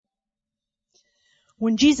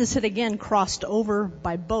When Jesus had again crossed over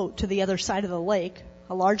by boat to the other side of the lake,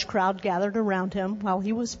 a large crowd gathered around him while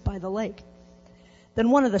he was by the lake. Then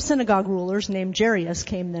one of the synagogue rulers named Jairus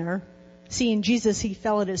came there. Seeing Jesus, he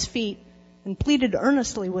fell at his feet and pleaded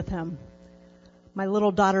earnestly with him. "My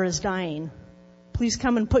little daughter is dying. Please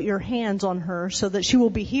come and put your hands on her so that she will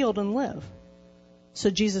be healed and live." So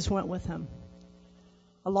Jesus went with him.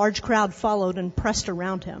 A large crowd followed and pressed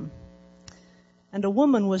around him. And a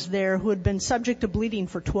woman was there who had been subject to bleeding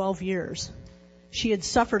for 12 years. She had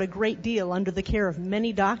suffered a great deal under the care of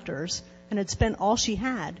many doctors and had spent all she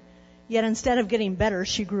had, yet instead of getting better,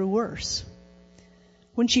 she grew worse.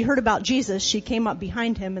 When she heard about Jesus, she came up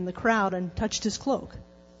behind him in the crowd and touched his cloak,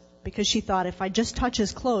 because she thought, "If I just touch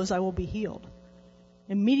his clothes, I will be healed."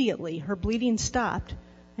 Immediately, her bleeding stopped,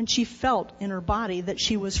 and she felt in her body that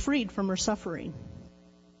she was freed from her suffering.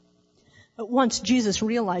 At once, Jesus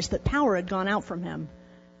realized that power had gone out from him.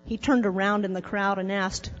 He turned around in the crowd and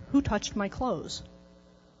asked, "Who touched my clothes?"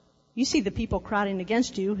 "You see the people crowding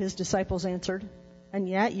against you," his disciples answered, "and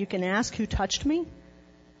yet you can ask, 'Who touched me?'"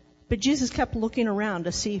 But Jesus kept looking around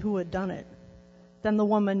to see who had done it. Then the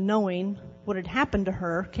woman, knowing what had happened to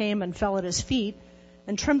her, came and fell at his feet,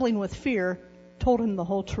 and trembling with fear, told him the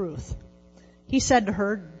whole truth. He said to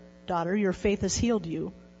her, "Daughter, your faith has healed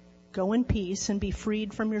you. Go in peace and be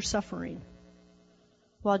freed from your suffering."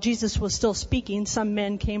 While Jesus was still speaking, some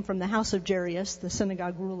men came from the house of Jairus, the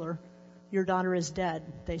synagogue ruler. "Your daughter is dead,"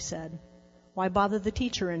 they said. "Why bother the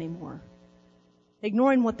teacher anymore?"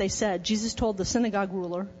 Ignoring what they said, Jesus told the synagogue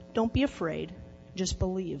ruler, "Don't be afraid, just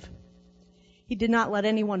believe." He did not let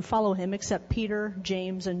anyone follow him except Peter,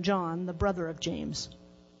 James, and John, the brother of James.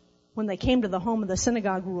 When they came to the home of the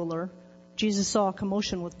synagogue ruler, Jesus saw a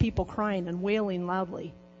commotion with people crying and wailing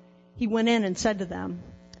loudly. He went in and said to them,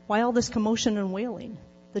 "Why all this commotion and wailing?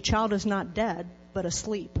 The child is not dead, but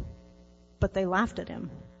asleep." But they laughed at him.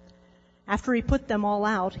 After he put them all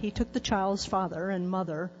out, he took the child's father and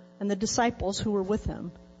mother and the disciples who were with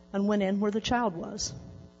him and went in where the child was.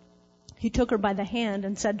 He took her by the hand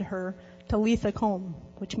and said to her, "Talitha koum,"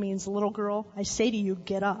 which means, "Little girl, I say to you,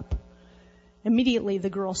 get up." Immediately the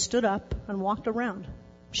girl stood up and walked around.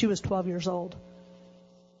 She was 12 years old.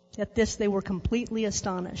 At this they were completely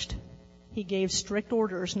astonished. He gave strict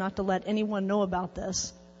orders not to let anyone know about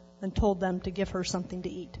this and told them to give her something to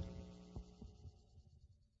eat.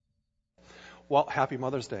 Well, happy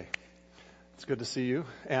Mother's Day. It's good to see you.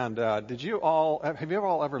 And have you all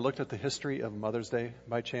ever looked at the history of Mother's Day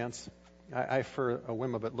by chance? I for a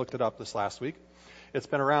whim of it, looked it up this last week. It's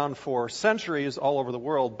been around for centuries all over the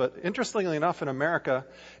world, but interestingly enough, in America,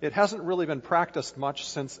 it hasn't really been practiced much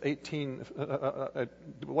since it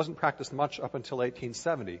wasn't practiced much up until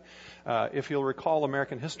 1870. If you'll recall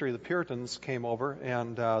American history, the Puritans came over,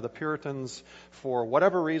 and the Puritans, for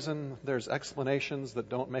whatever reason, there's explanations that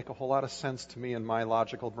don't make a whole lot of sense to me in my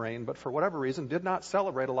logical brain, but for whatever reason, did not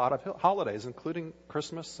celebrate a lot of holidays, including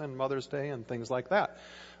Christmas and Mother's Day and things like that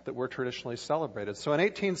were traditionally celebrated. So in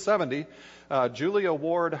 1870, Julia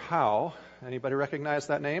Ward Howe, anybody recognize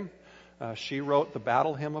that name? She wrote the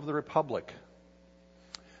Battle Hymn of the Republic.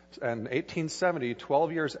 In 1870,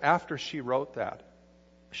 12 years after she wrote that,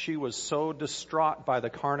 she was so distraught by the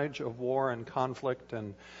carnage of war and conflict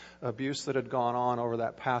and abuse that had gone on over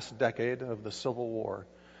that past decade of the Civil War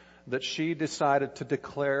that she decided to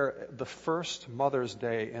declare the first Mother's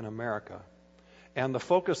Day in America. And the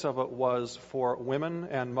focus of it was for women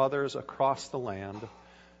and mothers across the land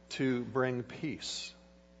to bring peace,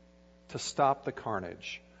 to stop the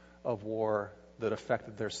carnage of war that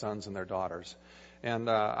affected their sons and their daughters. And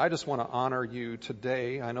I just want to honor you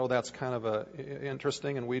today. I know that's kind of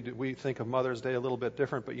interesting, and we think of Mother's Day a little bit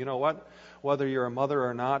different. But you know what? Whether you're a mother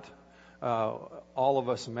or not, all of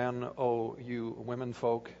us men owe you women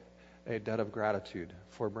folk a debt of gratitude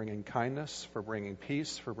for bringing kindness, for bringing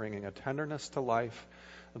peace, for bringing a tenderness to life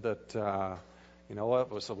that, you know what,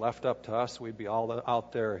 was left up to us, we'd be all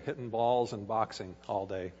out there hitting balls and boxing all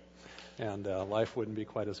day, and life wouldn't be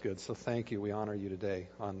quite as good. So thank you. We honor you today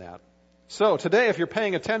on that. So today, if you're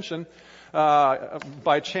paying attention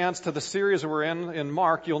by chance to the series we're in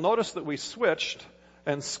Mark, you'll notice that we switched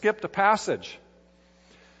and skipped a passage.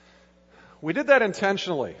 We did that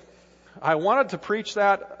intentionally. I wanted to preach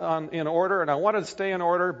that in order, and I wanted to stay in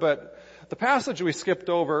order, but the passage we skipped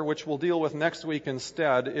over, which we'll deal with next week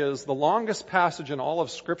instead, is the longest passage in all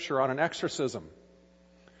of Scripture on an exorcism.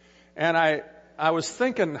 And I was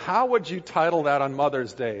thinking, how would you title that on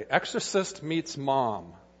Mother's Day? Exorcist meets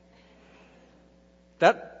Mom.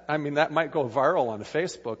 I mean, that might go viral on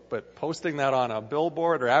Facebook, but posting that on a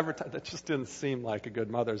billboard or advertising, that just didn't seem like a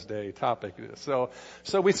good Mother's Day topic. So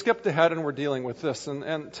we skipped ahead and we're dealing with this.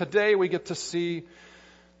 And today we get to see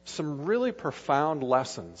some really profound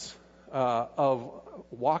lessons of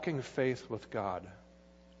walking faith with God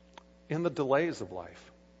in the delays of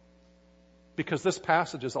life. Because this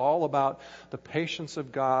passage is all about the patience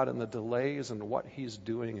of God and the delays and what He's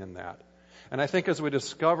doing in that. And I think as we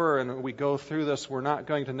discover and we go through this, we're not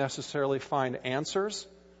going to necessarily find answers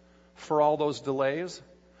for all those delays,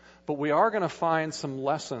 but we are going to find some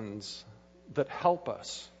lessons that help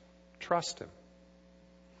us trust Him.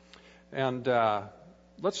 And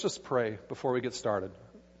let's just pray before we get started.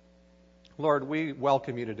 Lord, we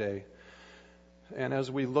welcome You today. And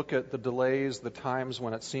as we look at the delays, the times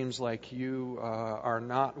when it seems like You are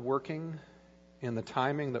not working in the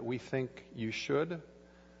timing that we think You should,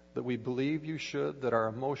 that we believe You should, that our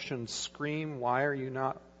emotions scream, why are You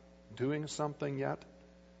not doing something yet?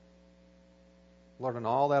 Lord, in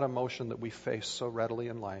all that emotion that we face so readily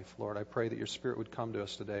in life, Lord, I pray that Your Spirit would come to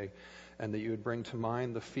us today and that You would bring to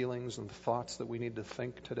mind the feelings and the thoughts that we need to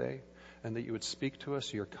think today, and that You would speak to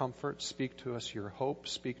us Your comfort, speak to us Your hope,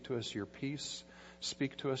 speak to us Your peace,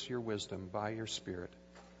 speak to us Your wisdom by Your Spirit.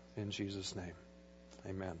 In Jesus' name,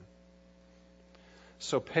 amen.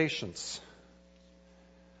 So patience.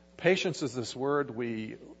 Patience is this word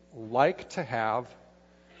we like to have,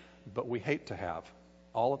 but we hate to have,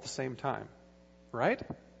 all at the same time, right?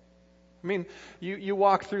 I mean, you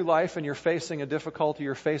walk through life and you're facing a difficulty,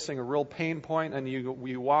 you're facing a real pain point, and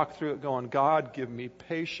you walk through it going, God, give me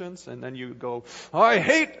patience. And then you go, oh, I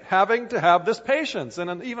hate having to have this patience.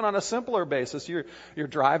 And even on a simpler basis, you're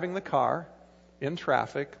driving the car in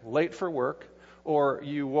traffic, late for work, or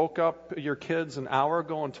you woke up your kids an hour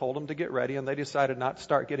ago and told them to get ready, and they decided not to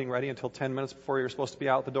start getting ready until 10 minutes before you're supposed to be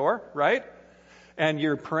out the door, right? And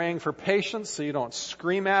you're praying for patience so you don't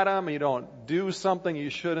scream at them, you don't do something you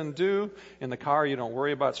shouldn't do. In the car, you don't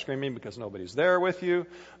worry about screaming because nobody's there with you.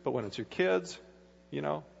 But when it's your kids,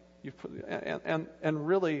 and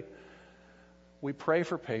really, we pray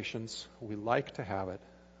for patience. We like to have it,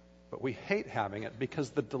 but we hate having it because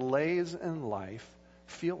the delays in life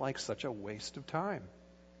feel like such a waste of time.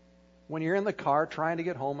 When you're in the car trying to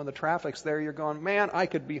get home and the traffic's there, you're going, man, I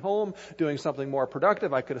could be home doing something more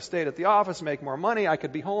productive. I could have stayed at the office, make more money. I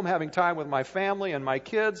could be home having time with my family and my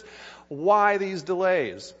kids. Why these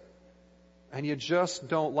delays? And you just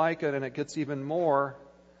don't like it, and it gets even more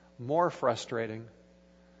frustrating.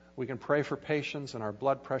 We can pray for patience and our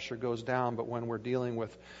blood pressure goes down, but when we're dealing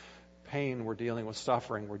with pain, we're dealing with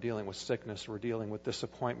suffering, we're dealing with sickness, we're dealing with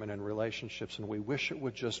disappointment in relationships, and we wish it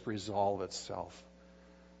would just resolve itself.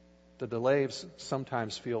 The delays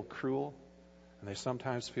sometimes feel cruel, and they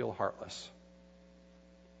sometimes feel heartless.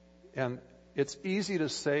 And it's easy to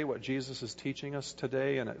say what Jesus is teaching us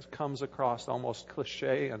today, and it comes across almost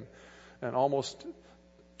cliche and almost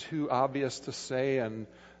too obvious to say, and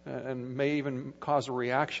may even cause a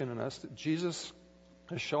reaction in us. Jesus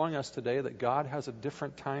is showing us today that God has a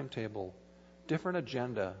different timetable, different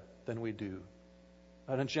agenda than we do.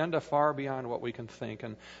 An agenda far beyond what we can think.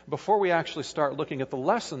 And before we actually start looking at the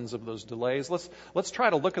lessons of those delays, let's try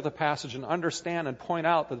to look at the passage and understand and point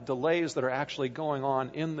out the delays that are actually going on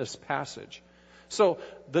in this passage. So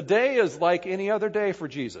the day is like any other day for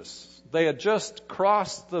Jesus. They had just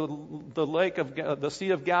crossed the Sea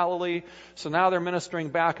of Galilee, so now they're ministering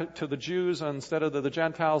back to the Jews instead of the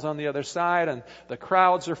Gentiles on the other side, and the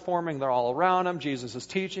crowds are forming. They're all around him. Jesus is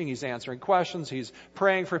teaching. He's answering questions. He's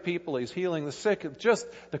praying for people. He's healing the sick. Just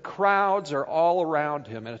the crowds are all around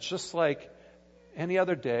him, and it's just like any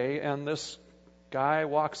other day, and this guy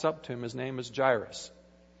walks up to him. His name is Jairus.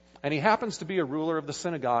 And he happens to be a ruler of the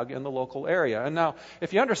synagogue in the local area. And now,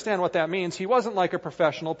 if you understand what that means, he wasn't like a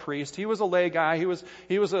professional priest. He was a lay guy. He was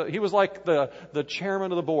like the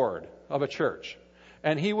chairman of the board of a church.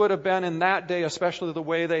 And he would have been in that day, especially the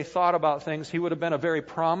way they thought about things, he would have been a very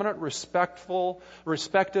prominent,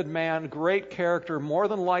 respected man, great character, more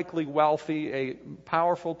than likely wealthy, a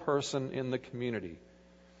powerful person in the community.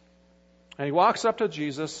 And he walks up to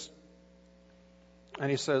Jesus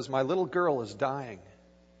and he says, "My little girl is dying.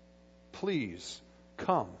 Please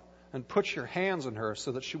come and put your hands on her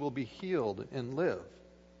so that she will be healed and live."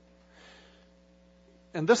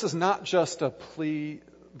 And this is not just a plea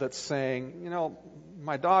that's saying,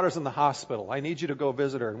 my daughter's in the hospital. I need you to go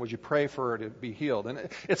visit her, and would you pray for her to be healed? And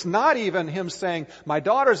it's not even him saying, my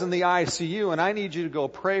daughter's in the ICU, and I need you to go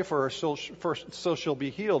pray for her so she'll be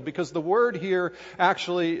healed. Because the word here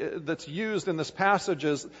actually that's used in this passage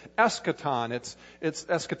is eschaton. It's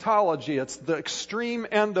eschatology. It's the extreme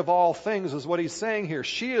end of all things is what he's saying here.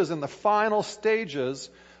 She is in the final stages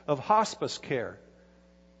of hospice care.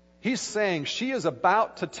 He's saying she is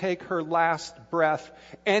about to take her last breath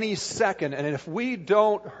any second, and if we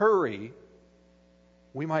don't hurry,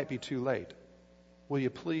 we might be too late. Will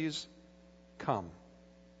you please come?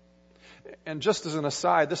 And just as an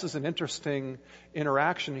aside, this is an interesting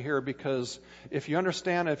interaction here, because if you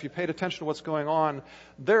understand, if you paid attention to what's going on,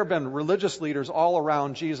 there have been religious leaders all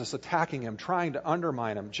around Jesus attacking him, trying to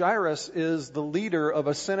undermine him. Jairus is the leader of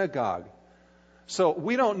a synagogue. So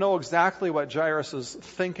we don't know exactly what Jairus'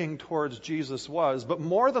 thinking towards Jesus was, but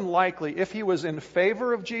more than likely, if he was in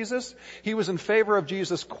favor of Jesus, he was in favor of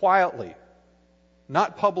Jesus quietly,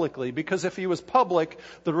 not publicly, because if he was public,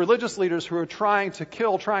 the religious leaders who were trying to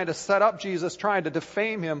kill, trying to set up Jesus, trying to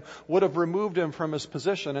defame him, would have removed him from his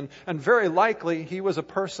position. And very likely, he was a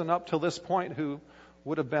person up to this point who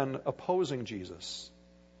would have been opposing Jesus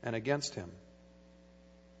and against him.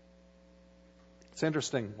 It's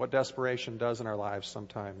interesting what desperation does in our lives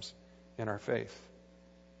sometimes, in our faith.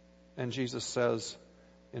 And Jesus says,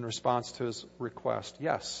 in response to his request,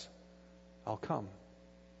 yes, I'll come.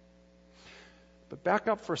 But back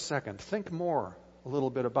up for a second. Think more a little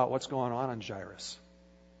bit about what's going on in Jairus.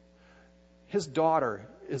 His daughter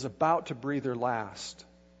is about to breathe her last.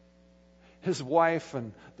 His wife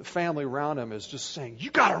and the family around him is just saying,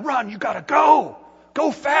 you got to run, you got to go.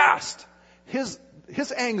 Go fast. His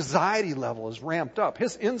anxiety level is ramped up.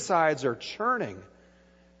 His insides are churning.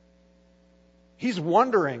 He's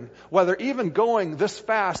wondering whether even going this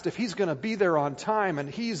fast, if he's going to be there on time, and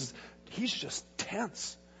he's just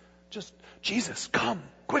tense. Just, Jesus, come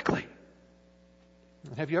quickly.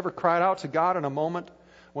 Have you ever cried out to God in a moment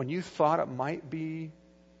when you thought it might be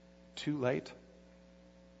too late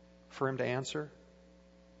for him to answer?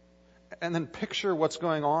 And then picture what's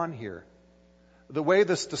going on here. The way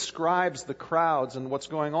this describes the crowds and what's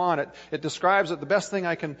going on, it describes it. The best thing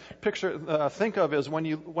I can think of is when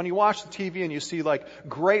you watch the TV and you see like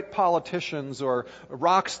great politicians or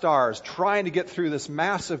rock stars trying to get through this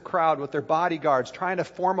massive crowd with their bodyguards, trying to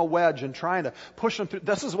form a wedge and trying to push them through.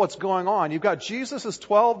 This is what's going on. You've got Jesus'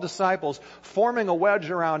 12 disciples forming a wedge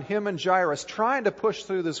around him and Jairus, trying to push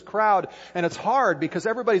through this crowd, and it's hard because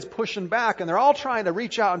everybody's pushing back, and they're all trying to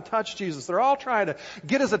reach out and touch Jesus. They're all trying to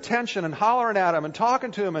get his attention and hollering at him and talking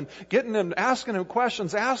to him and getting him, asking him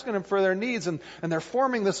questions, asking him for their needs, and they're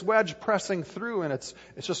forming this wedge, pressing through, and it's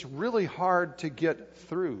just really hard to get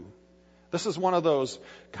through. This is one of those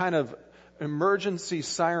kind of emergency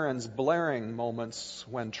sirens blaring moments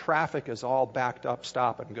when traffic is all backed up,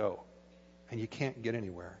 stop and go, and you can't get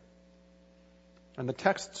anywhere. And the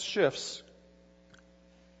text shifts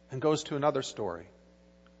and goes to another story.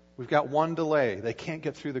 We've got one delay. They can't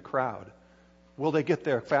get through the crowd. Will they get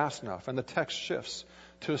there fast enough? And the text shifts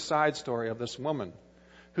to a side story of this woman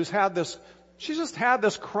who's she's just had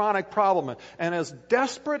this chronic problem. And as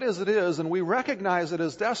desperate as it is, and we recognize it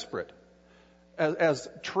as desperate, as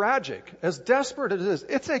tragic, as desperate as it is,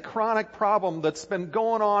 it's a chronic problem that's been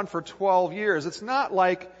going on for 12 years. It's not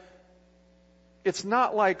like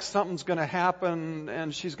something's going to happen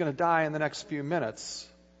and she's going to die in the next few minutes.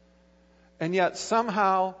 And yet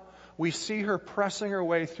somehow we see her pressing her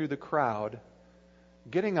way through the crowd,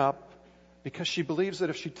 getting up because she believes that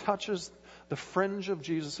if she touches the fringe of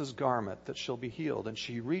Jesus' garment that she'll be healed. And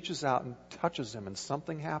she reaches out and touches him and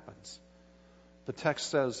something happens. The text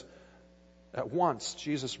says, at once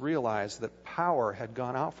Jesus realized that power had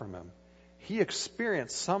gone out from him. He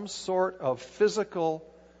experienced some sort of physical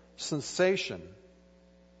sensation.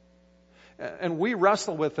 And we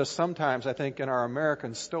wrestle with this sometimes, I think, in our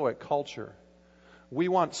American Stoic culture. We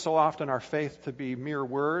want so often our faith to be mere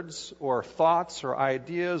words or thoughts or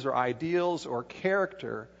ideas or ideals or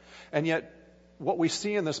character. And yet what we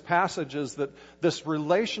see in this passage is that this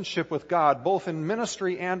relationship with God, both in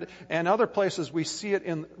ministry and other places, we see it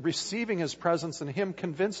in receiving his presence and him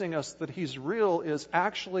convincing us that he's real, is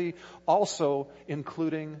actually also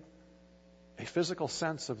including a physical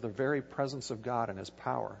sense of the very presence of God and his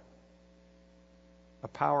power. A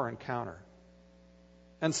power encounter.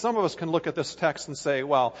 And some of us can look at this text and say,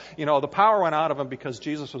 well, the power went out of him because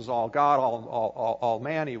Jesus was all God, all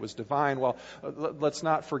man. He was divine. Well, let's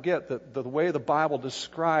not forget that the way the Bible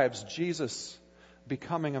describes Jesus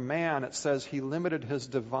becoming a man, it says he limited his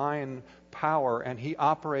divine power and he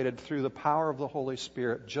operated through the power of the Holy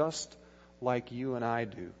Spirit just like you and I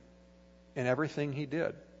do in everything he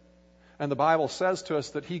did. And the Bible says to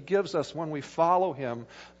us that he gives us, when we follow him,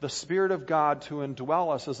 the Spirit of God to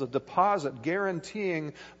indwell us as a deposit,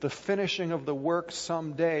 guaranteeing the finishing of the work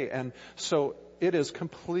someday. And so it is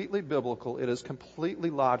completely biblical, it is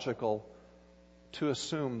completely logical to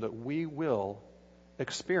assume that we will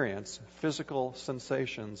experience physical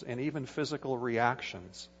sensations and even physical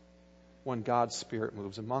reactions when God's Spirit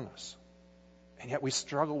moves among us. And yet we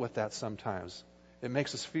struggle with that sometimes. It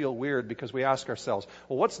makes us feel weird because we ask ourselves,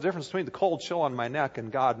 well, what's the difference between the cold chill on my neck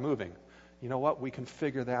and God moving? You know what? We can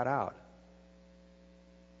figure that out.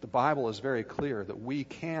 The Bible is very clear that we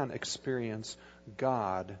can experience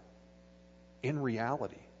God in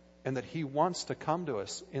reality, and that He wants to come to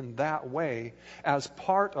us in that way as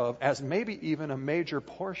part of, as maybe even a major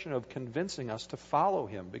portion of convincing us to follow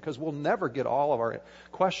Him, because we'll never get all of our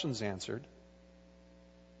questions answered.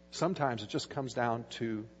 Sometimes it just comes down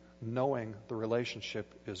to knowing the relationship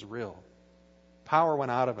is real. Power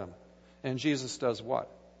went out of Him, and Jesus does what?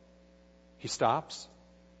 He stops,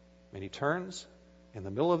 and He turns. In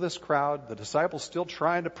the middle of this crowd, the disciples still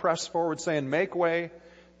trying to press forward, saying, make way.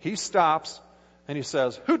 He stops, and He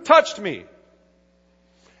says, who touched me?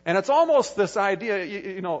 And it's almost this idea,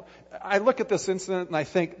 you know, I look at this incident and I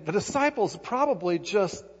think the disciples probably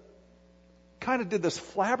just kind of did this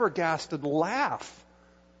flabbergasted laugh.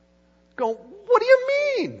 Go, what do you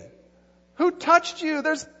mean? Who touched you?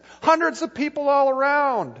 There's hundreds of people all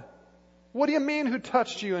around. What do you mean, who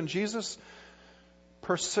touched you? And Jesus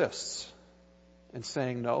persists in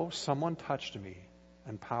saying, no, someone touched me,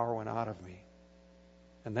 and power went out of me.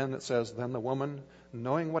 And then it says, then the woman,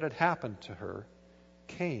 knowing what had happened to her,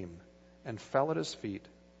 came and fell at His feet,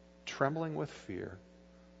 trembling with fear,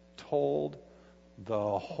 told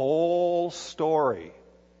the whole story.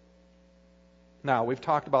 Now, we've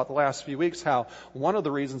talked about the last few weeks how one of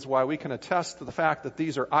the reasons why we can attest to the fact that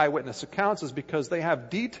these are eyewitness accounts is because they have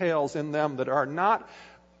details in them that are not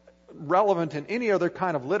relevant in any other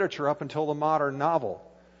kind of literature up until the modern novel.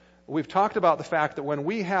 We've talked about the fact that when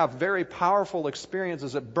we have very powerful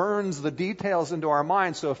experiences, it burns the details into our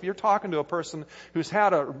minds. So if you're talking to a person who's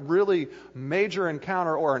had a really major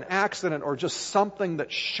encounter or an accident or just something that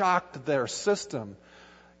shocked their system,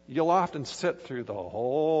 you'll often sit through the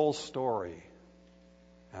whole story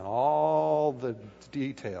and all the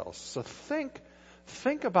details. So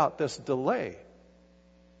think about this delay.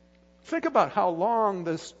 Think about how long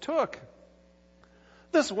this took.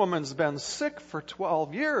 This woman's been sick for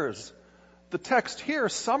 12 years. The text here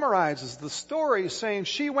summarizes the story, saying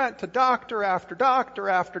she went to doctor after doctor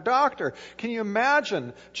after doctor. Can you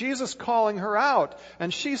imagine Jesus calling her out?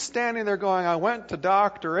 And she's standing there going, I went to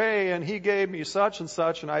Dr. A and he gave me such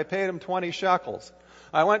and I paid him 20 shekels.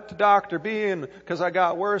 I went to Dr. B because I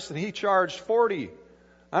got worse and he charged 40.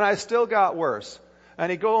 And I still got worse. And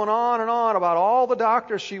he going on and on about all the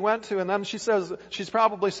doctors she went to. And then she says, she's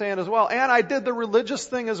probably saying as well, and I did the religious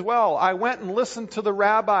thing as well. I went and listened to the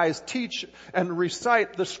rabbis teach and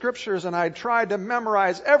recite the scriptures, and I tried to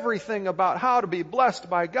memorize everything about how to be blessed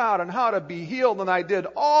by God and how to be healed. And I did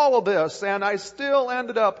all of this, and I still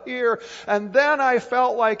ended up here. And then I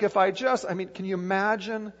felt like if can you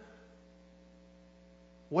imagine?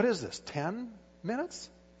 What is this, 10 minutes?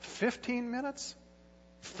 15 minutes?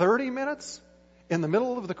 30 minutes? In the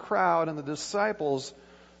middle of the crowd, and the disciples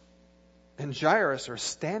and Jairus are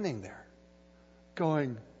standing there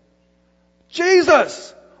going,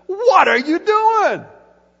 Jesus, what are you doing?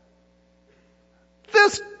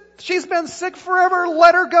 She's been sick forever,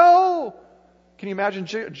 let her go. Can you imagine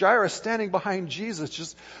Jairus standing behind Jesus,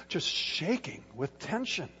 just shaking with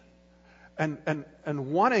tension and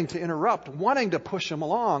wanting to interrupt, wanting to push him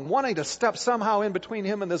along, wanting to step somehow in between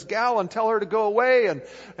him and this gal and tell her to go away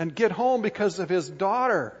and get home because of his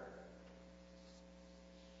daughter.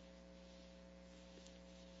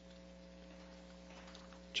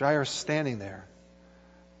 Jairus standing there.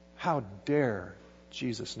 How dare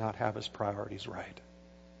Jesus not have his priorities right?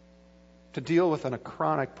 To deal with a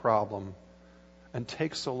chronic problem and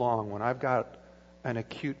take so long when I've got an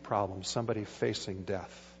acute problem, somebody facing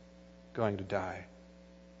death, going to die.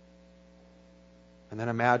 And then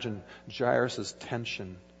imagine Jairus'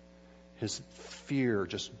 tension, his fear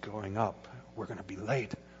just going up. We're going to be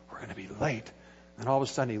late. We're going to be late. And all of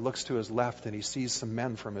a sudden he looks to his left and he sees some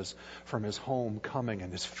men from his home coming,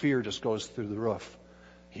 and his fear just goes through the roof.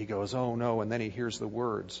 He goes, oh no, and then he hears the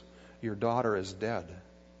words, your daughter is dead.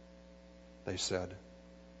 They said,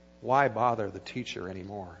 why bother the teacher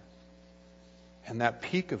anymore? And that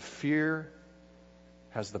peak of fear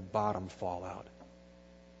has the bottom fall out.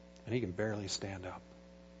 And he can barely stand up.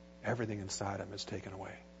 Everything inside him is taken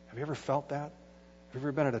away. Have you ever felt that? Have you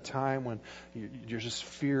ever been at a time when your just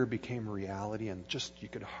fear became reality and just you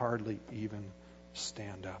could hardly even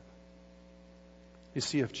stand up? You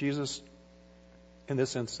see, if Jesus, in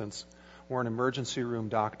this instance, were an emergency room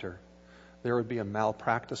doctor, there would be a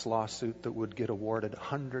malpractice lawsuit that would get awarded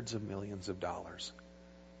hundreds of millions of dollars.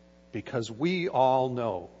 Because we all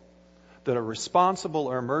know that a responsible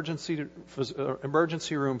or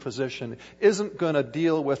emergency room physician isn't going to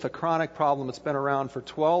deal with a chronic problem that's been around for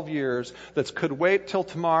 12 years, that could wait till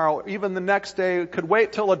tomorrow, even the next day, could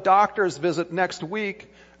wait till a doctor's visit next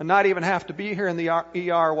week, and not even have to be here in the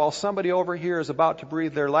ER while somebody over here is about to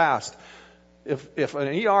breathe their last. If an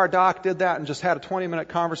ER doc did that and just had a 20-minute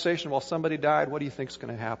conversation while somebody died, what do you think is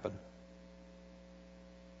going to happen?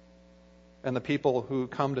 And the people who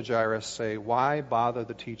come to Jairus say, why bother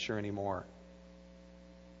the teacher anymore?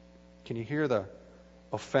 Can you hear the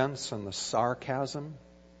offense and the sarcasm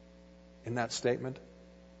in that statement?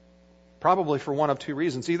 Probably for one of two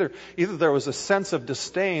reasons. Either there was a sense of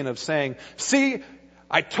disdain of saying, see,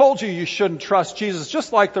 I told you you shouldn't trust Jesus,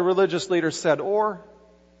 just like the religious leaders said, or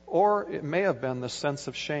it may have been the sense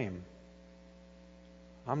of shame.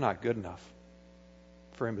 I'm not good enough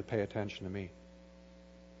for him to pay attention to me.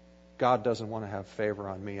 God doesn't want to have favor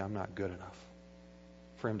on me. I'm not good enough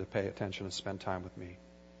for him to pay attention and spend time with me.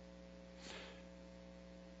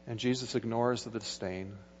 And Jesus ignores the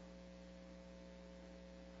disdain.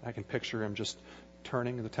 I can picture him just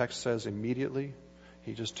turning. The text says immediately.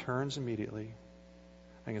 He just turns immediately.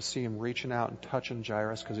 I can see him reaching out and touching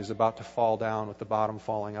Jairus because he's about to fall down with the bottom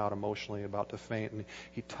falling out emotionally, about to faint. And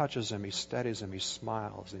he touches him, he steadies him, he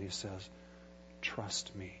smiles, and he says,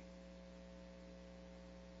 trust me.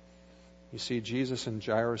 You see, Jesus in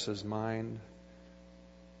Jairus' mind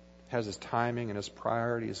has his timing and his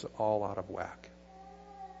priorities all out of whack.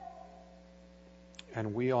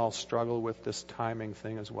 And we all struggle with this timing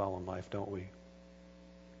thing as well in life, don't we?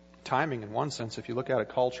 Timing, in one sense, if you look at it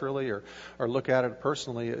culturally or look at it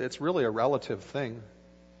personally, it's really a relative thing.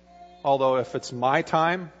 Although if it's my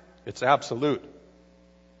time, it's absolute.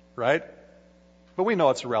 Right? But we know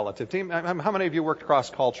it's relative. How many of you worked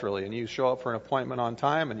cross-culturally and you show up for an appointment on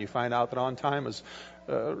time and you find out that on time is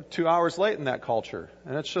 2 hours late in that culture?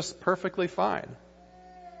 And it's just perfectly fine.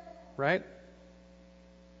 Right?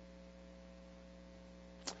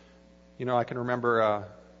 You know, I can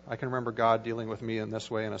remember God dealing with me in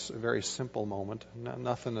this way in a very simple moment.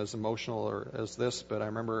 Nothing as emotional as this, but I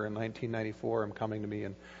remember in 1994 him coming to me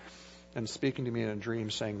and speaking to me in a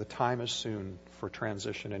dream saying, the time is soon for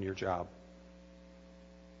transition in your job.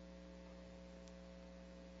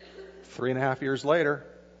 3.5 years later,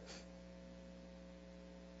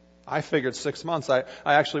 I figured 6 months. I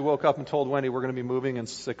actually woke up and told Wendy we're going to be moving in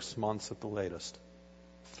 6 months at the latest.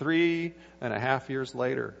 3.5 years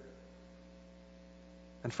later.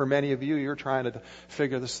 And for many of you, you're trying to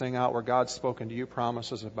figure this thing out where God's spoken to you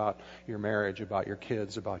promises about your marriage, about your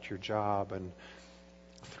kids, about your job. And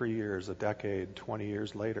 3 years, a decade, 20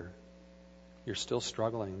 years later, you're still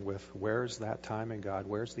struggling with where's that timing, God?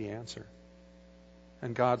 Where's the answer?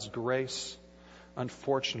 And God's grace,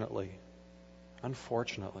 unfortunately,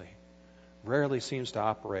 rarely seems to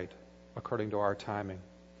operate according to our timing.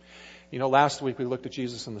 You know, last week we looked at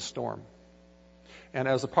Jesus in the storm. And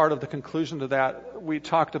as a part of the conclusion to that, we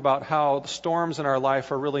talked about how the storms in our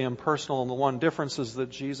life are really impersonal. And the one difference is that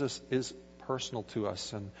Jesus is personal to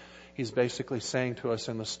us. And he's basically saying to us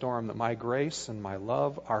in the storm that my grace and my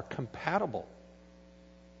love are compatible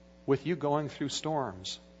with you going through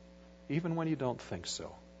storms, even when you don't think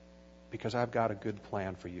so, because I've got a good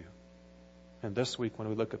plan for you. And this week, when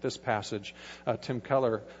we look at this passage, Tim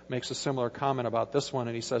Keller makes a similar comment about this one,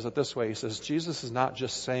 and he says it this way. He says, Jesus is not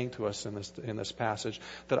just saying to us in this passage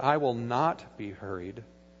that I will not be hurried,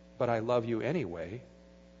 but I love you anyway.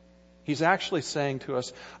 He's actually saying to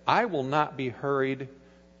us, I will not be hurried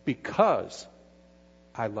because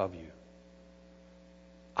I love you.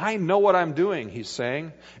 I know what I'm doing, he's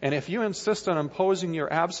saying. And if you insist on imposing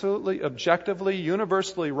your absolutely, objectively,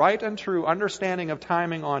 universally right and true understanding of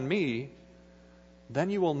timing on me, then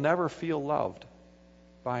you will never feel loved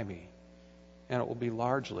by me. And it will be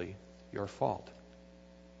largely your fault.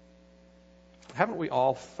 Haven't we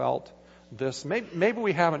all felt this? Maybe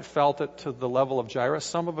we haven't felt it to the level of Jairus.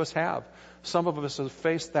 Some of us have. Some of us have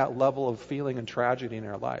faced that level of feeling and tragedy in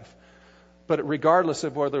our life. But regardless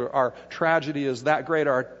of whether our tragedy is that great,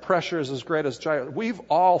 our pressure is as great as Jairus, we've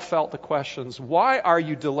all felt the questions. Why are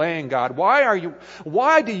you delaying, God?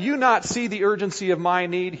 Why do you not see the urgency of my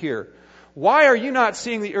need here? Why are you not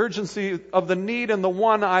seeing the urgency of the need in the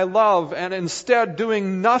one I love and instead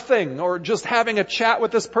doing nothing or just having a chat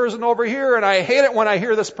with this person over here? And I hate it when I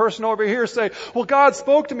hear this person over here say, well, God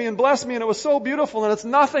spoke to me and blessed me and it was so beautiful and it's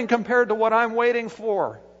nothing compared to what I'm waiting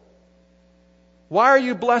for. Why are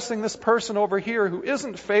you blessing this person over here who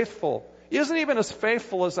isn't faithful, isn't even as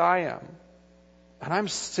faithful as I am? And I'm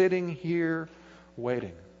sitting here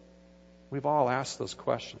waiting. We've all asked those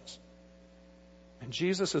questions. And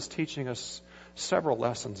Jesus is teaching us several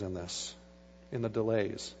lessons in this, in the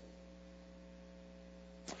delays.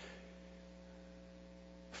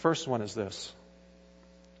 first one is this.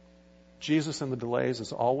 Jesus in the delays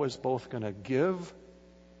is always both going to give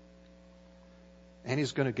and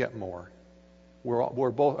he's going to get more.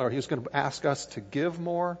 He's going to ask us to give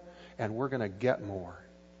more and we're going to get more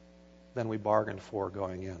than we bargained for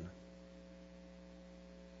going in.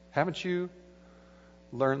 Haven't you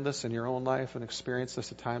learned this in your own life and experienced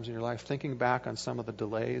this at times in your life, thinking back on some of the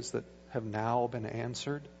delays that have now been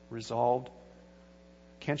answered, resolved?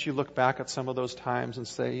 Can't you look back at some of those times and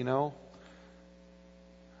say, you know,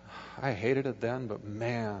 I hated it then, but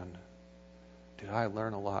man, did I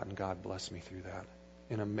learn a lot, and God blessed me through that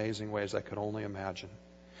in amazing ways I could only imagine.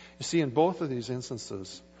 You see, in both of these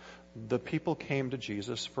instances, the people came to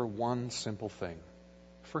Jesus for one simple thing,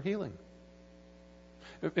 for healing.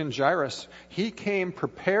 In Jairus, he came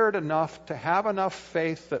prepared enough to have enough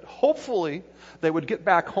faith that hopefully they would get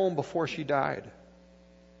back home before she died.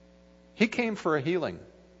 He came for a healing,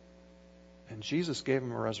 and Jesus gave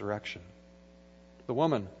him a resurrection. The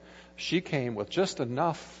woman, she came with just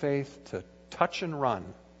enough faith to touch and run.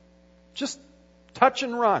 Just touch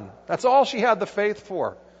and run. That's all she had the faith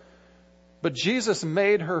for. But Jesus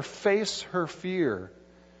made her face her fear.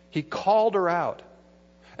 He called her out.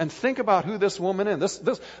 And think about who this woman is.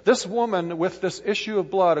 This woman with this issue of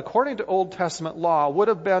blood, according to Old Testament law, would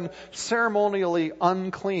have been ceremonially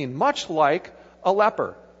unclean, much like a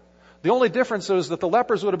leper. The only difference is that the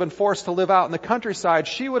lepers would have been forced to live out in the countryside.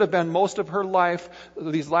 She would have been most of her life,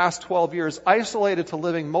 these last 12 years, isolated to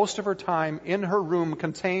living most of her time in her room,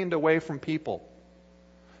 contained away from people.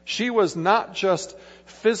 She was not just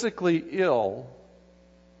physically ill.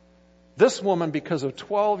 This woman, because of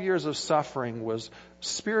 12 years of suffering, was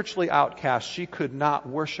spiritually outcast. She could not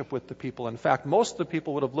worship with the people. In fact, most of the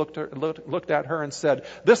people would have looked at her and said,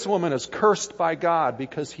 this woman is cursed by God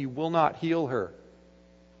because he will not heal her.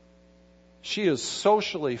 She is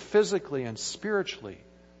socially, physically, and spiritually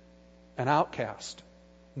an outcast,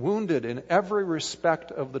 wounded in every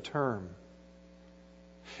respect of the term.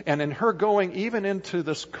 And in her going even into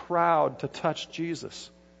this crowd to touch Jesus,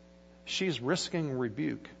 she's risking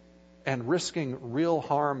rebuke and risking real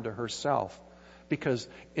harm to herself, because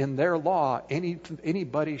in their law,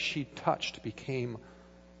 anybody she touched became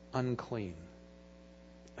unclean.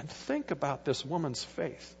 And think about this woman's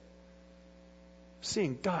faith.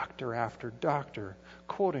 Seeing doctor after doctor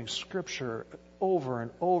quoting scripture over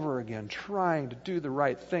and over again, trying to do the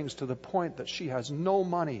right things to the point that she has no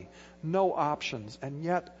money, no options. And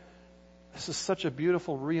yet, this is such a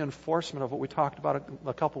beautiful reinforcement of what we talked about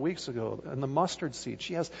a couple weeks ago in the mustard seed.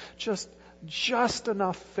 She has just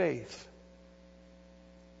enough faith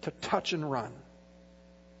to touch and run.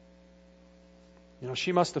 You know,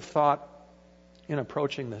 she must have thought, in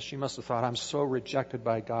approaching this, she must have thought, I'm so rejected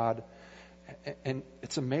by God. And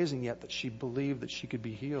it's amazing yet that she believed that she could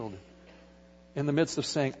be healed. In the midst of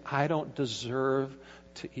saying, I don't deserve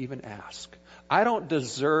to even ask. I don't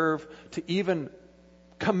deserve to even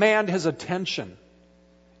command his attention.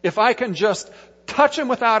 If I can just touch him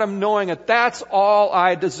without him knowing it, that's all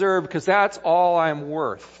I deserve, because that's all I'm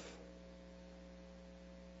worth.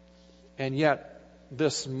 And yet,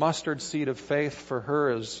 this mustard seed of faith for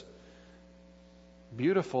her is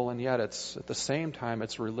beautiful, and yet it's at the same time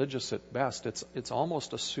it's religious at best. It's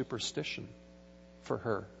almost a superstition for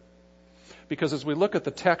her. Because as we look at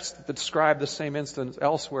the text that describe the same instance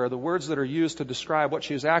elsewhere, the words that are used to describe what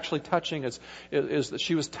she was actually touching is that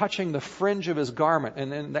she was touching the fringe of his garment.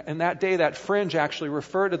 And in that day, that fringe actually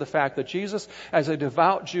referred to the fact that Jesus, as a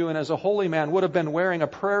devout Jew and as a holy man, would have been wearing a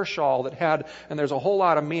prayer shawl that had, and there's a whole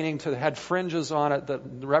lot of meaning to it, had fringes on it that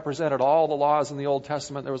represented all the laws in the Old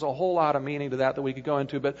Testament. There was a whole lot of meaning to that we could go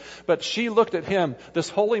into. But she looked at him, this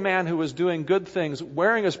holy man who was doing good things,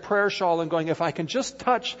 wearing his prayer shawl and going, if I can just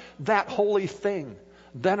touch that holy thing,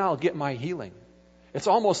 then I'll get my healing. It's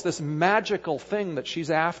almost this magical thing that she's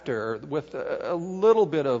after with a little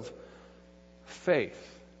bit of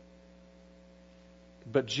faith.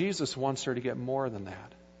 But Jesus wants her to get more than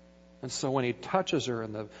that. And so when he touches her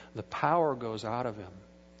and the power goes out of him,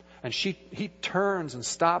 and he turns and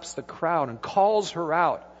stops the crowd and calls her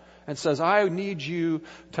out and says, I need you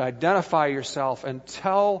to identify yourself and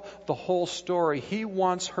tell the whole story. He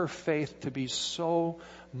wants her faith to be so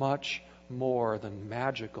much more than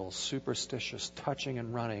magical, superstitious, touching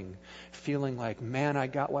and running, feeling like, man, I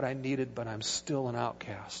got what I needed, but I'm still an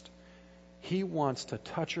outcast. He wants to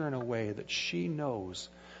touch her in a way that she knows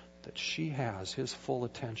that she has his full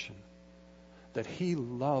attention, that he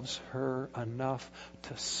loves her enough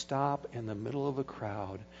to stop in the middle of a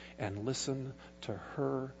crowd and listen to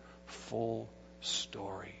her full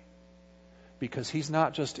story. Because he's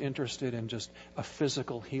not just interested in just a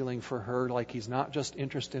physical healing for her, like he's not just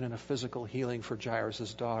interested in a physical healing for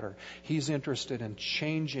Jairus' daughter. He's interested in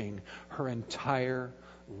changing her entire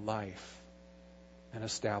life and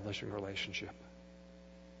establishing a relationship.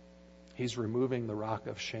 He's removing the rock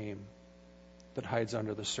of shame that hides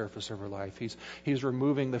under the surface of her life. He's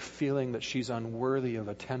removing the feeling that she's unworthy of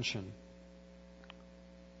attention.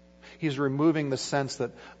 He's removing the sense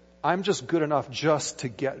that I'm just good enough just to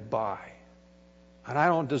get by, and I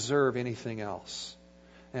don't deserve anything else.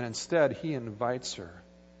 And instead, he invites her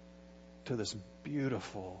to this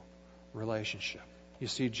beautiful relationship. You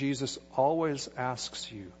see, Jesus always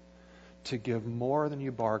asks you to give more than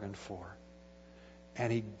you bargained for.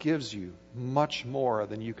 And he gives you much more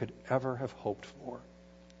than you could ever have hoped for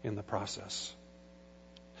in the process.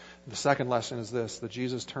 The second lesson is this, that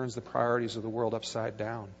Jesus turns the priorities of the world upside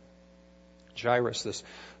down. Jairus,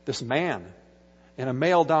 this man in a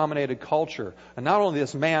male-dominated culture, and not only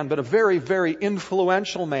this man, but a very, very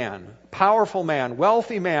influential man, powerful man,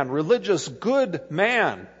 wealthy man, religious, good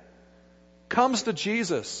man, comes to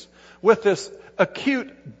Jesus with this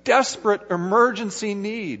acute, desperate emergency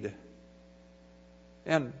need.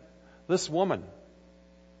 And this woman,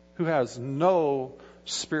 who has no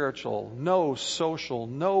spiritual, no social,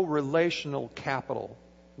 no relational capital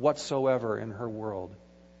whatsoever in her world.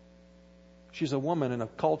 She's a woman in a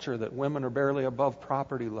culture that women are barely above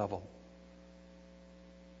property level.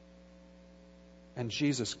 And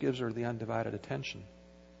Jesus gives her the undivided attention.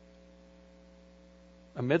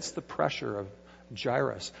 Amidst the pressure of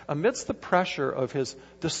Jairus, amidst the pressure of his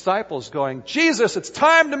disciples going, Jesus, it's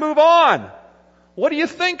time to move on. What are you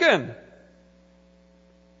thinking?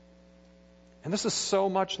 And this is so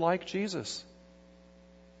much like Jesus.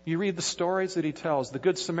 You read the stories that he tells, the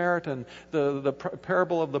Good Samaritan, the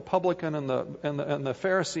parable of the publican and the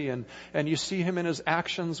Pharisee, and you see him in his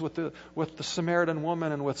actions with the Samaritan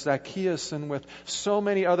woman and with Zacchaeus and with so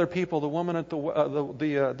many other people, the woman at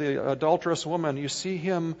the adulterous woman. You see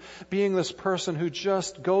him being this person who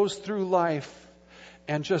just goes through life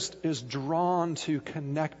and just is drawn to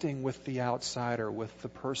connecting with the outsider, with the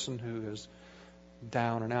person who is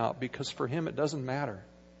down and out. Because for him, it doesn't matter.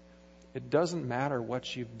 It doesn't matter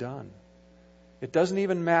what you've done. It doesn't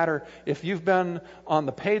even matter if you've been on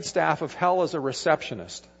the paid staff of hell as a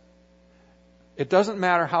receptionist. It doesn't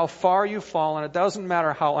matter how far you've fallen. It doesn't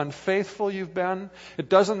matter how unfaithful you've been. It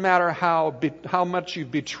doesn't matter how much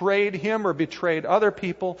you've betrayed him or betrayed other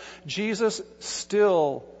people. Jesus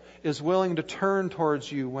still is willing to turn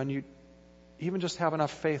towards you when you even just have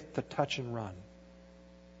enough faith to touch and run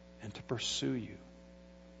and to pursue you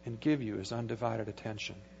and give you his undivided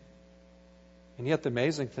attention. And yet the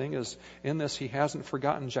amazing thing is, in this, he hasn't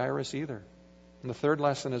forgotten Jairus either. And the third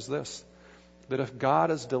lesson is this, that if God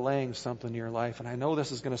is delaying something in your life, and I know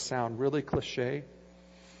this is going to sound really cliche,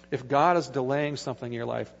 if God is delaying something in your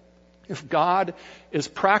life, if God is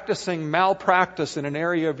practicing malpractice in an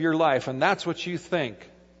area of your life, and that's what you think,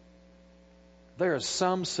 there is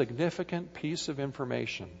some significant piece of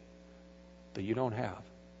information that you don't have.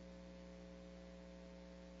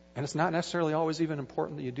 And it's not necessarily always even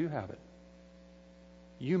important that you do have it.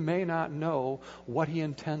 You may not know what he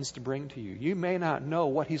intends to bring to you. You may not know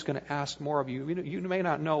what he's going to ask more of you. You may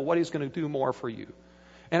not know what he's going to do more for you.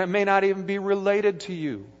 And it may not even be related to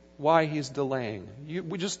you why he's delaying.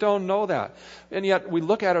 We just don't know that. And yet we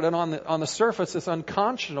look at it, and on the surface it's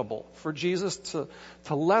unconscionable for Jesus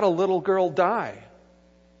to let a little girl die.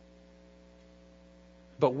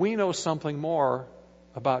 But we know something more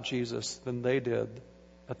about Jesus than they did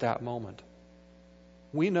at that moment.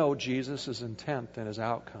 We know Jesus' intent and his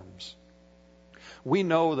outcomes. We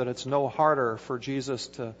know that it's no harder for Jesus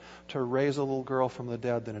to raise a little girl from the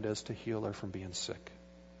dead than it is to heal her from being sick.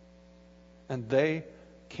 And they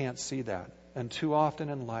can't see that. And too often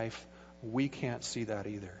in life, we can't see that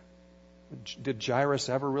either. Did Jairus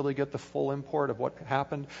ever really get the full import of what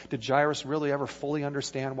happened? Did Jairus really ever fully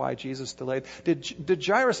understand why Jesus delayed? Did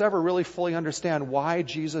Jairus ever really fully understand why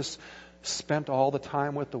Jesus spent all the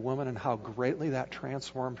time with the woman and how greatly that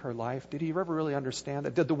transformed her life? Did he ever really understand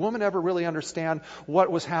that? Did the woman ever really understand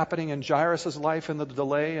what was happening in Jairus' life in the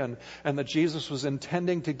delay, and that Jesus was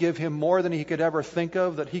intending to give him more than he could ever think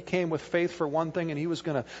of, that he came with faith for one thing and he was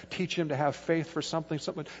going to teach him to have faith for something?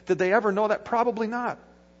 Did they ever know that? Probably not.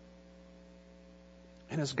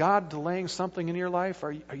 And is God delaying something in your life?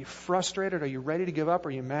 Are you frustrated? Are you ready to give up?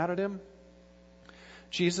 Are you mad at him?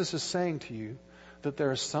 Jesus is saying to you that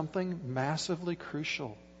there is something massively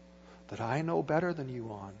crucial that I know better than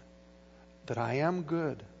you on, that I am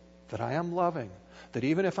good, that I am loving, that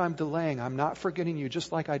even if I'm delaying, I'm not forgetting you,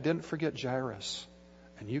 just like I didn't forget Jairus,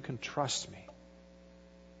 and you can trust me.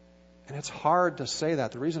 And it's hard to say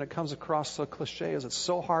that. The reason it comes across so cliche is it's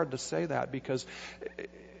so hard to say that because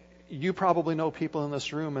you probably know people in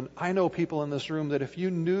this room, and I know people in this room that if you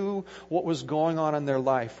knew what was going on in their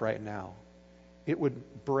life right now, it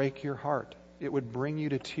would break your heart. It would bring you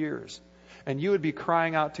to tears. And you would be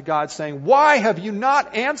crying out to God saying, why have you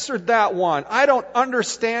not answered that one? I don't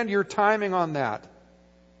understand your timing on that.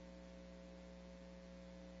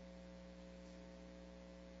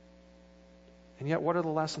 And yet, what are the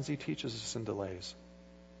lessons he teaches us in delays?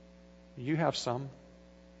 You have some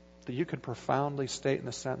that you could profoundly state in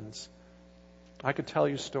a sentence. I could tell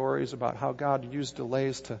you stories about how God used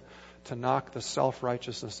delays to knock the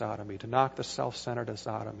self-righteousness out of me, to knock the self-centeredness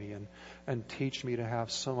out of me, and teach me to have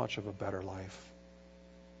so much of a better life.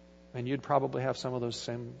 And you'd probably have some of those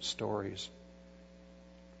same stories.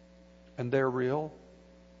 And they're real,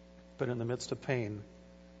 but in the midst of pain,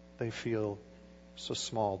 they feel so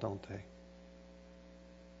small, don't they?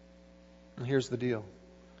 And here's the deal.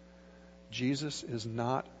 Jesus is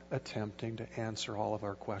not attempting to answer all of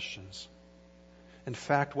our questions. In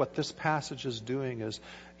fact, what this passage is doing is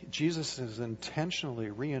Jesus is intentionally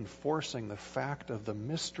reinforcing the fact of the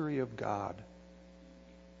mystery of God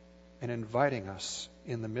and inviting us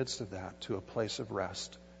in the midst of that to a place of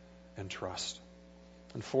rest and trust.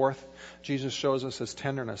 And fourth, Jesus shows us his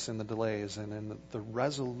tenderness in the delays and in the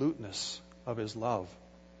resoluteness of his love.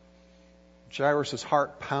 Jairus'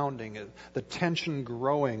 heart pounding, the tension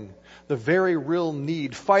growing, the very real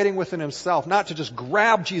need, fighting within himself, not to just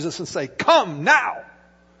grab Jesus and say, come now,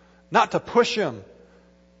 not to push him,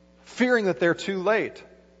 fearing that they're too late.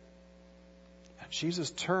 And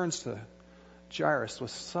Jesus turns to Jairus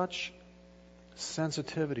with such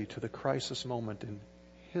sensitivity to the crisis moment in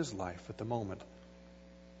his life at the moment,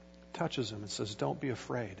 touches him and says, don't be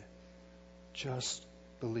afraid, just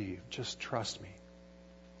believe, just trust me.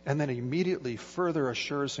 And then immediately further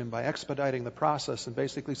assures him by expediting the process and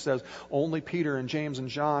basically says, only Peter and James and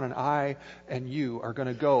John and I and you are going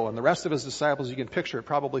to go. And the rest of his disciples, you can picture it,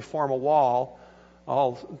 probably form a wall.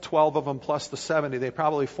 All 12 of them plus the 70, they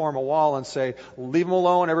probably form a wall and say, leave him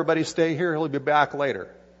alone, everybody stay here, he'll be back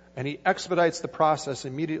later. And he expedites the process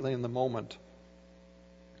immediately in the moment.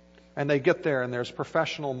 And they get there, and there's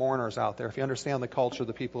professional mourners out there. If you understand the culture,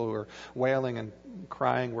 the people who are wailing and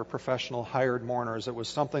crying were professional hired mourners. It was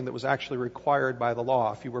something that was actually required by the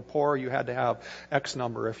law. If you were poor, you had to have X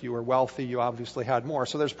number. If you were wealthy, you obviously had more.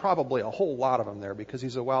 So there's probably a whole lot of them there because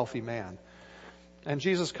he's a wealthy man. And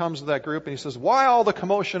Jesus comes to that group and he says, why all the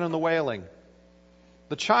commotion and the wailing?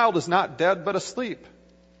 The child is not dead but asleep.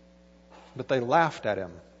 But they laughed at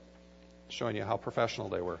him, showing you how professional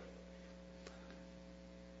they were.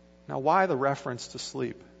 Now, why the reference to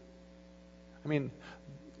sleep? I mean,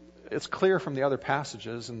 it's clear from the other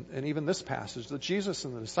passages and even this passage that Jesus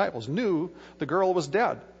and the disciples knew the girl was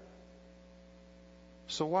dead.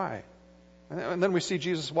 So why? And then we see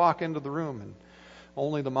Jesus walk into the room and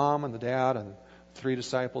only the mom and the dad and 3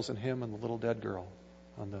 disciples and him and the little dead girl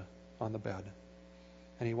on the bed.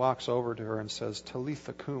 And he walks over to her and says,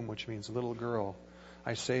 Talitha cum, which means little girl,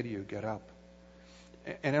 I say to you, get up.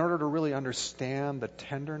 And in order to really understand the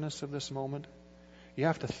tenderness of this moment, you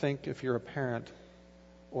have to think, if you're a parent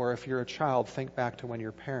or if you're a child, think back to when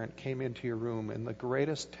your parent came into your room in the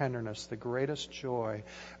greatest tenderness, the greatest joy,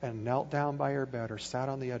 and knelt down by your bed or sat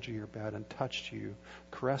on the edge of your bed and touched you,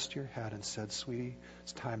 caressed your head and said, sweetie,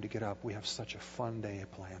 it's time to get up. We have such a fun day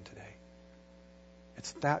planned today.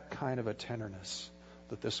 It's that kind of a tenderness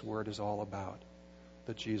that this word is all about,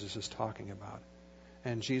 that Jesus is talking about.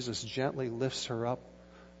 And Jesus gently lifts her up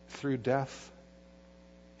through death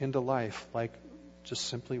into life, like just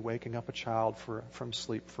simply waking up a child from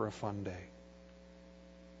sleep for a fun day.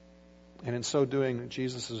 And in so doing,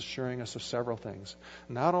 Jesus is assuring us of several things.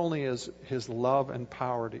 Not only is his love and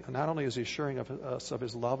power, not only is he assuring us of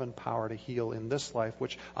his love and power to heal in this life,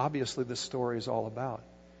 which obviously this story is all about.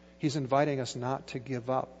 He's inviting us not to give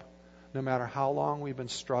up. No matter how long we've been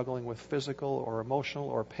struggling with physical or emotional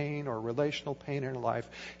or pain or relational pain in our life,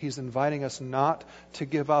 he's inviting us not to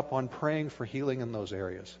give up on praying for healing in those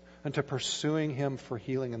areas and to pursuing him for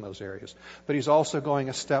healing in those areas. But he's also going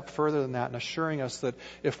a step further than that and assuring us that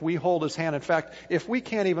if we hold his hand, in fact, if we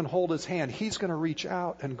can't even hold his hand, he's going to reach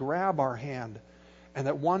out and grab our hand. And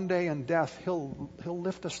that one day in death, he'll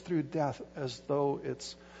lift us through death as though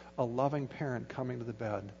it's a loving parent coming to the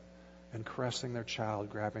bed and caressing their child,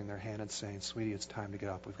 grabbing their hand and saying, sweetie, it's time to get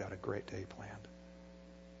up. We've got a great day planned.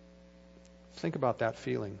 Think about that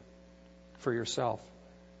feeling for yourself.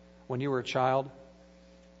 When you were a child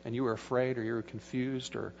and you were afraid or you were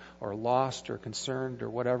confused or lost or concerned or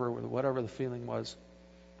whatever the feeling was,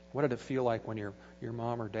 what did it feel like when your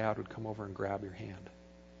mom or dad would come over and grab your hand?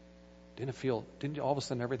 Didn't all of a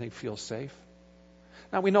sudden everything feel safe?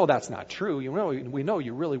 Now, we know that's not true. We know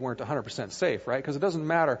you really weren't 100% safe, right? Because it doesn't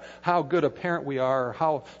matter how good a parent we are or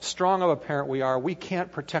how strong of a parent we are. We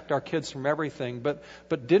can't protect our kids from everything. But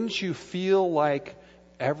didn't you feel like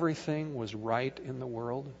everything was right in the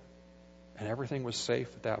world and everything was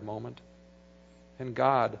safe at that moment? And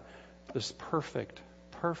God, this perfect,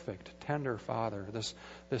 tender Father,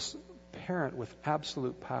 this parent with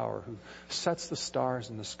absolute power who sets the stars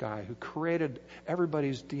in the sky, who created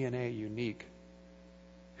everybody's DNA unique,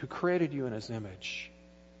 who created you in His image,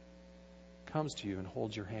 comes to you and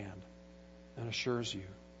holds your hand and assures you.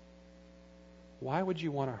 Why would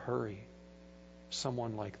you want to hurry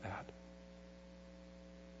someone like that?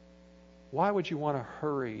 Why would you want to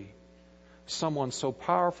hurry someone so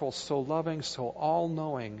powerful, so loving, so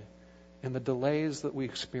all-knowing in the delays that we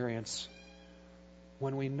experience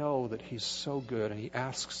when we know that He's so good and He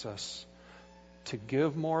asks us to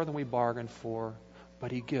give more than we bargained for,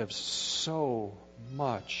 but He gives so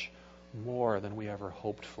much more than we ever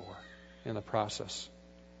hoped for in the process.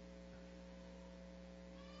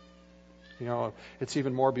 You know, it's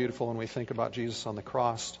even more beautiful when we think about Jesus on the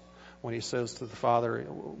cross, when He says to the Father,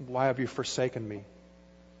 "Why have you forsaken me?"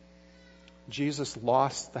 Jesus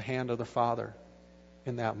lost the hand of the Father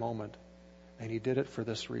in that moment, and He did it for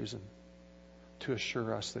this reason, to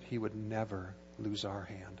assure us that He would never lose our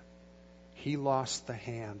hand. He lost the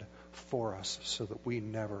hand for us so that we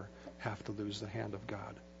never have to lose the hand of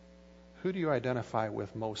God. Who do you identify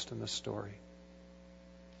with most in this story?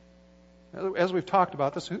 As we've talked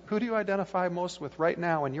about this, who do you identify most with right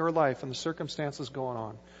now in your life and the circumstances going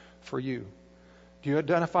on for you? Do you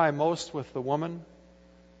identify most with the woman?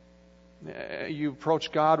 You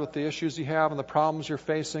approach God with the issues you have and the problems you're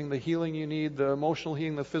facing, the healing you need, the emotional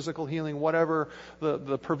healing, the physical healing, whatever,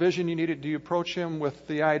 the provision you needed. Do you approach Him with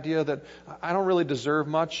the idea that I don't really deserve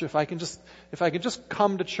much? If I can just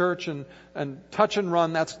come to church and touch and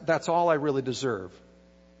run, that's all I really deserve?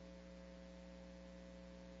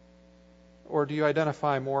 Or do you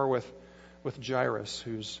identify more with Jairus,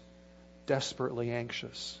 who's desperately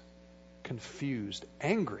anxious, confused,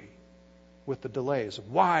 angry with the delays?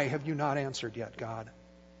 Why have you not answered yet, God?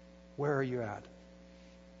 Where are you at?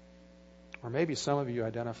 Or maybe some of you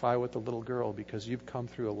identify with the little girl because you've come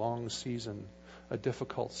through a long season, a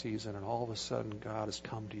difficult season, and all of a sudden God has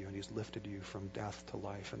come to you and He's lifted you from death to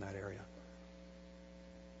life in that area.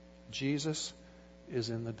 Jesus is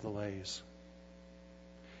in the delays.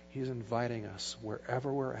 He's inviting us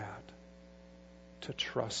wherever we're at to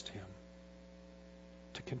trust Him,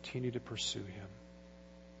 to continue to pursue Him,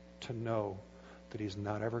 to know that He's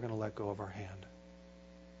not ever going to let go of our hand.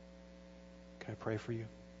 Can I pray for you?